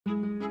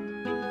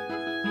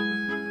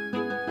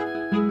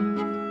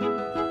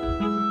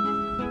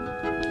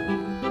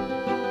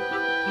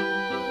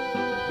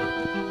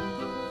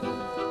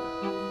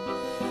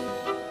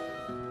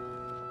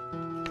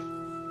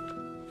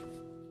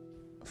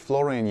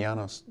Flore and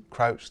Janos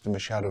crouched in the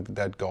shadow of the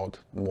dead god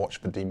and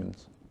watched the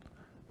demons.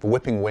 The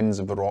whipping winds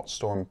of the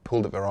rotstorm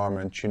pulled at their armour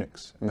and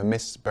tunics, and the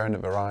mists burned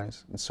at their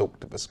eyes and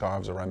soaked at the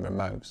scarves around their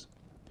mouths.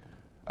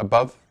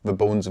 Above, the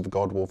bones of the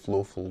god-wolf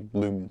Lofel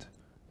loomed,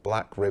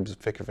 black ribs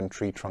thicker than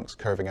tree trunks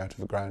curving out of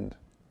the ground,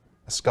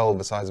 a skull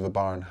the size of a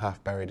barn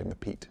half buried in the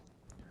peat.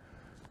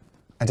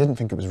 "I didn't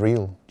think it was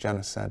real,"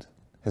 Janos said,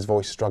 his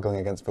voice struggling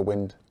against the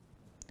wind.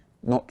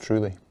 "Not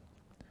truly."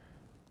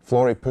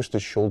 Flore pushed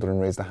his shoulder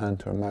and raised a hand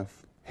to her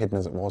mouth, hidden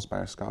as it was by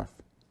her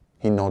scarf.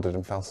 He nodded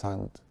and fell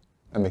silent,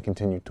 and they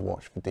continued to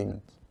watch the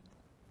demons.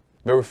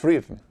 There were 3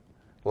 of them,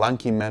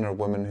 lanky men or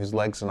women whose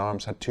legs and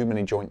arms had too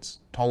many joints,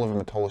 taller than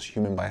the tallest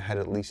human by a head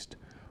at least,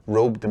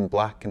 robed in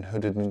black and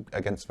hooded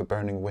against the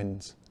burning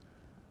winds.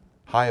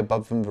 High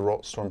above them the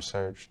rotstorm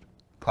surged,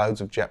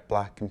 clouds of jet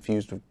black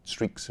infused with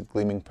streaks of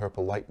gleaming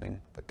purple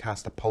lightning that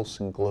cast a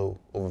pulsing glow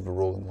over the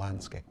rolling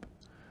landscape.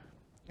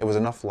 It was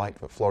enough light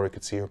that Flore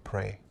could see her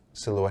prey,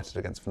 silhouetted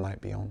against the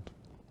night beyond.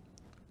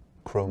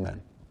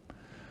 Crowmen.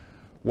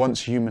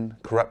 Once human,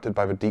 corrupted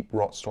by the deep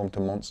rotstorm to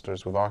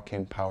monsters with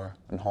arcane power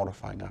and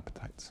horrifying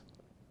appetites.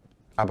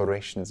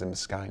 Aberrations in the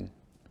sky.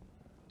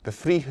 The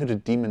 3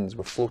 hooded demons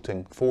were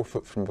floating 4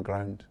 foot from the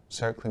ground,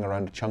 circling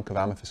around a chunk of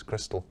amethyst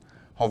crystal,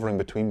 hovering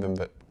between them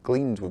that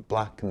gleamed with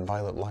black and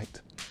violet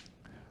light.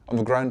 On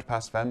the ground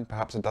past them,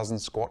 perhaps a dozen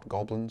squat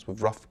goblins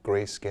with rough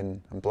grey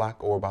skin and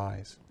black orb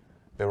eyes.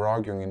 They were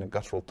arguing in a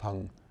guttural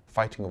tongue,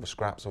 fighting over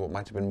scraps of what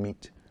might have been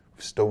meat,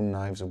 with stone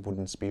knives and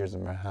wooden spears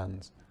in their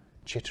hands,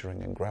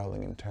 chittering and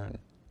growling in turn.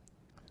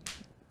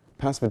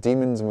 Past the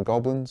demons and the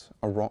goblins,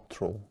 a rot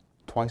troll,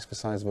 twice the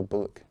size of a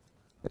bullock.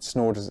 It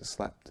snored as it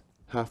slept,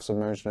 half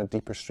submerged in a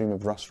deeper stream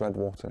of rust-red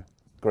water,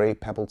 grey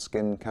pebbled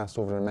skin cast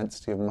over an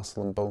immensity of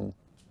muscle and bone.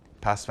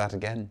 Past that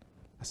again,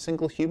 a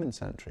single human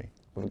sentry,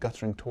 with a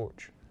guttering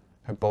torch,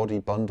 her body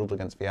bundled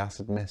against the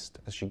acid mist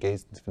as she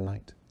gazed into the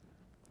night.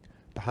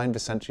 Behind the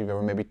sentry there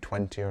were maybe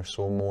 20 or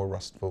so more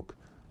rustfolk,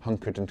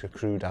 hunkered into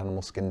crude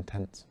animal skin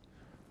tents.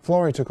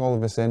 Flore took all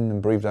of this in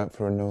and breathed out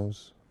through her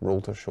nose,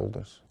 rolled her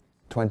shoulders.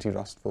 20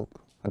 rustfolk,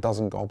 a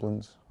dozen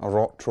goblins, a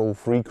rot troll,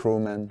 3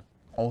 crowmen.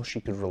 All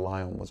she could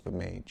rely on was the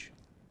mage,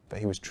 that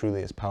he was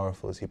truly as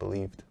powerful as he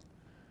believed.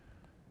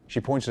 She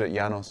pointed at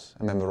Janos,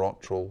 and then the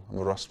rot troll and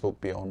the rustfolk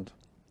beyond,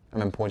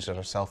 and then pointed at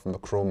herself and the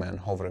crowmen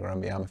hovering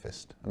around the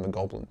amethyst, and the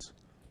goblins.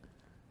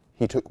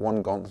 He took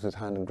one gauntleted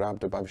hand and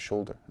grabbed her by the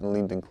shoulder and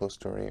leaned in close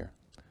to her ear.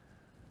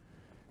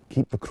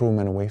 "Keep the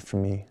crowmen away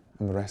from me,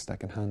 and the rest I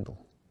can handle.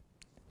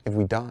 If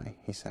we die,"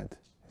 he said,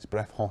 his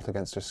breath hot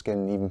against her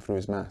skin even through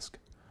his mask,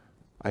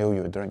 "I owe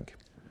you a drink."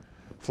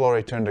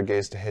 Flore turned her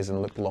gaze to his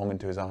and looked long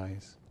into his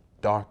eyes,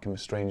 dark in the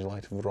strange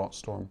light of the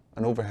rotstorm,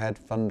 and overhead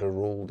thunder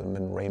rolled and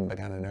then rain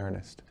began in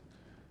earnest.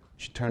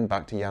 She turned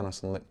back to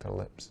Janos and licked her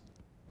lips.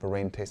 The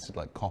rain tasted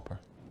like copper.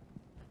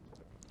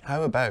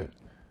 "How about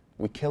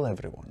we kill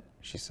everyone?"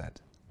 she said,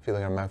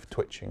 feeling her mouth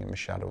twitching in the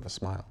shadow of a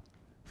smile,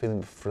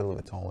 feeling the thrill of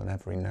it all in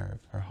every nerve,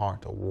 her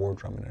heart a war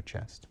drum in her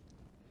chest.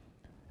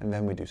 "And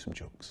then we do some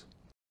jokes."